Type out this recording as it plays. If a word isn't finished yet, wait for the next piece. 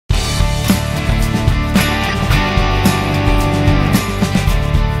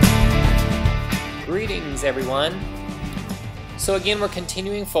Greetings everyone. So again, we're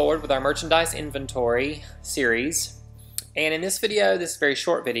continuing forward with our merchandise inventory series. And in this video, this very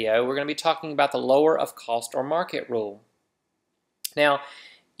short video, we're going to be talking about the lower of cost or market rule. Now,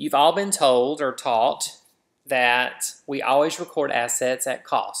 you've all been told or taught that we always record assets at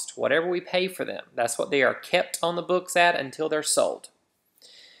cost. Whatever we pay for them, that's what they are kept on the books at until they're sold.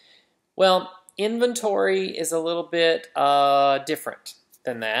 Well, inventory is a little bit different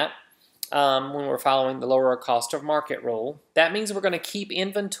than that. When we're following the lower cost of market rule. That means we're going to keep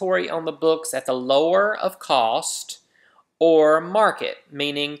inventory on the books at the lower of cost or market,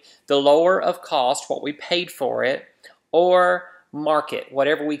 meaning the lower of cost, what we paid for it, or market,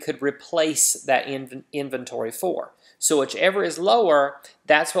 whatever we could replace that inventory for. So whichever is lower,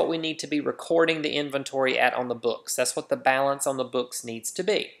 that's what we need to be recording the inventory at on the books. That's what the balance on the books needs to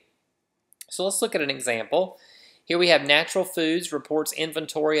be. So let's look at an example. Here we have Natural Foods reports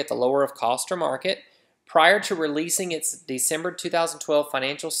inventory at the lower of cost or market. Prior to releasing its December 2012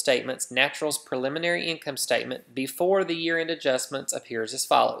 financial statements, Natural's preliminary income statement before the year-end adjustments appears as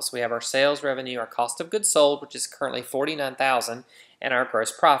follows. We have our sales revenue, our cost of goods sold, which is currently $49,000, and our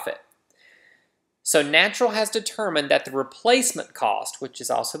gross profit. So Natural has determined that the replacement cost, which is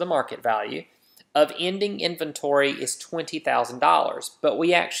also the market value, of ending inventory is $20,000, but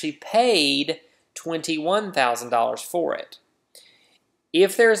we actually paid $21,000 for it.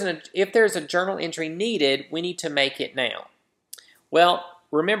 If there's a journal entry needed, we need to make it now. Well,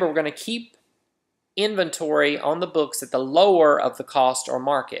 remember, we're going to keep inventory on the books at the lower of the cost or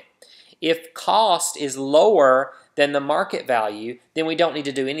market. If cost is lower than the market value, then we don't need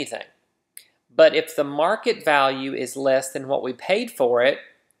to do anything. But if the market value is less than what we paid for it,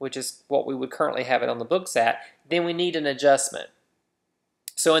 which is what we would currently have it on the books at, then we need an adjustment.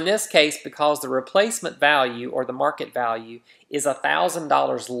 So in this case, because the replacement value or the market value is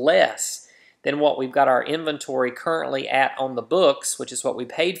 $1,000 less than what we've got our inventory currently at on the books, which is what we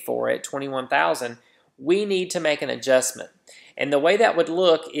paid for it, $21,000, we need to make an adjustment. And the way that would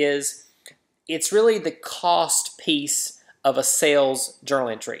look is it's really the cost piece of a sales journal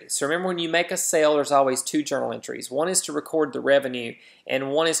entry. So remember, when you make a sale, there's always two journal entries. One is to record the revenue, and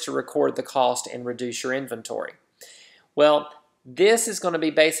one is to record the cost and reduce your inventory. Well, this is going to be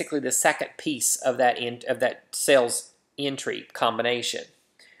basically the second piece of that sales entry combination.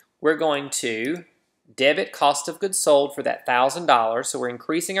 We're going to debit cost of goods sold for that $1,000. So we're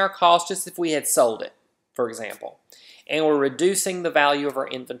increasing our cost just if we had sold it, for example. And we're reducing the value of our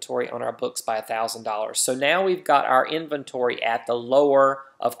inventory on our books by $1,000. So now we've got our inventory at the lower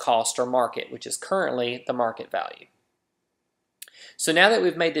of cost or market, which is currently the market value. So now that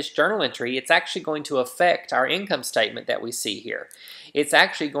we've made this journal entry, it's actually going to affect our income statement that we see here. It's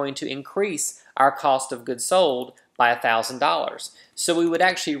actually going to increase our cost of goods sold by $1,000. So we would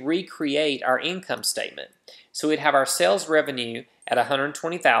actually recreate our income statement. So we'd have our sales revenue at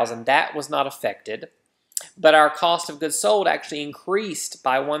 $120,000. That was not affected. But our cost of goods sold actually increased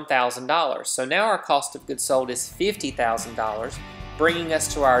by $1,000. So now our cost of goods sold is $50,000, bringing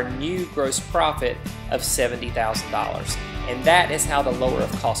us to our new gross profit of $70,000. And that is how the lower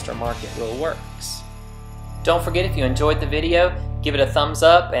of cost or market rule works. Don't forget, if you enjoyed the video, give it a thumbs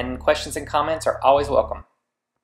up, and questions and comments are always welcome.